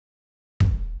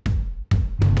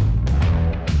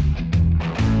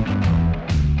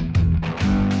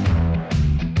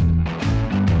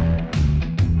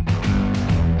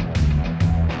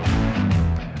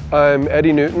I'm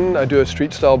Eddie Newton. I do a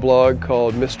street style blog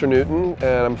called Mr. Newton,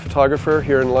 and I'm a photographer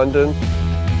here in London.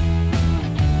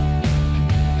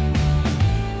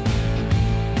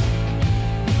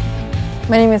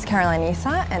 My name is Caroline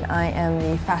Issa, and I am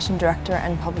the fashion director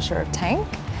and publisher of Tank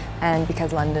and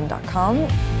BecauseLondon.com.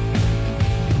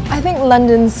 I think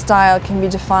London's style can be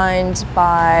defined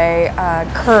by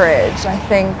courage. I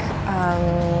think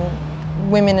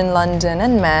women in London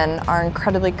and men are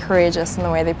incredibly courageous in the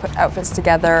way they put outfits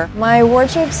together. My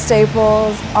wardrobe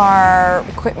staples are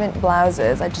equipment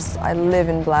blouses. I live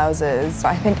in blouses.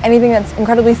 I think anything that's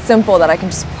incredibly simple that I can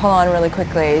just pull on really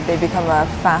quickly, they become a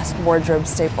fast wardrobe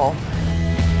staple.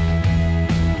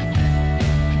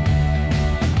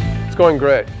 It's going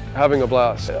great, having a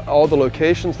blast. All the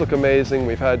locations look amazing.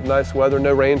 We've had nice weather,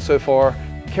 no rain so far.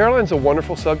 Caroline's a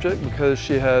wonderful subject because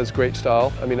she has great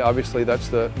style. I mean, obviously that's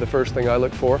the first thing I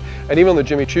look for. And even on the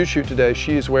Jimmy Choo shoot today,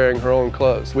 she's wearing her own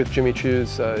clothes with Jimmy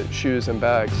Choo's shoes and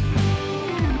bags.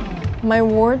 My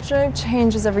wardrobe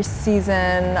changes every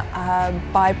season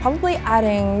by probably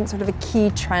adding sort of a key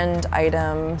trend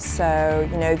item. So,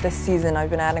 you know, this season I've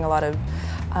been adding a lot of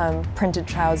printed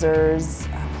trousers.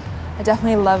 I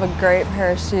definitely love a great pair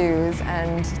of shoes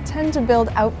and tend to build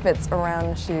outfits around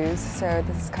the shoes, so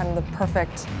this is kind of the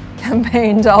perfect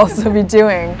campaign to also be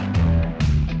doing.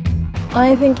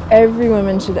 I think every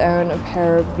woman should own a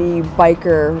pair of the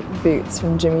biker boots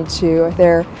from Jimmy Choo.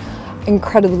 They're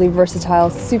incredibly versatile,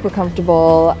 super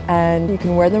comfortable, and you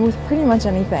can wear them with pretty much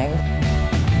anything.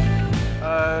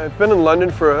 I've been in London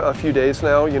for a few days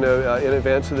now, you know, in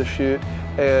advance of the shoot,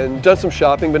 and done some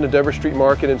shopping, been to Dover Street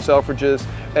Market and Selfridges,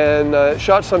 and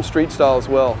shot some street style as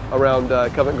well around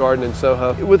Covent Garden and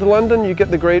Soho. With London, you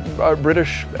get the great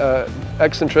British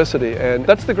eccentricity, and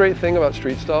that's the great thing about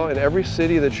street style. In every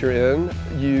city that you're in,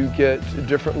 you get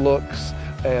different looks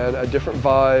and a different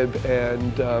vibe,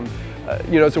 and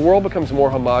you know, as the world becomes more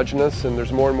homogenous and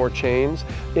there's more and more chains,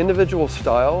 individual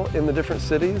style in the different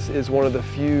cities is one of the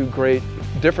few great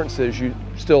differences you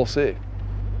still see.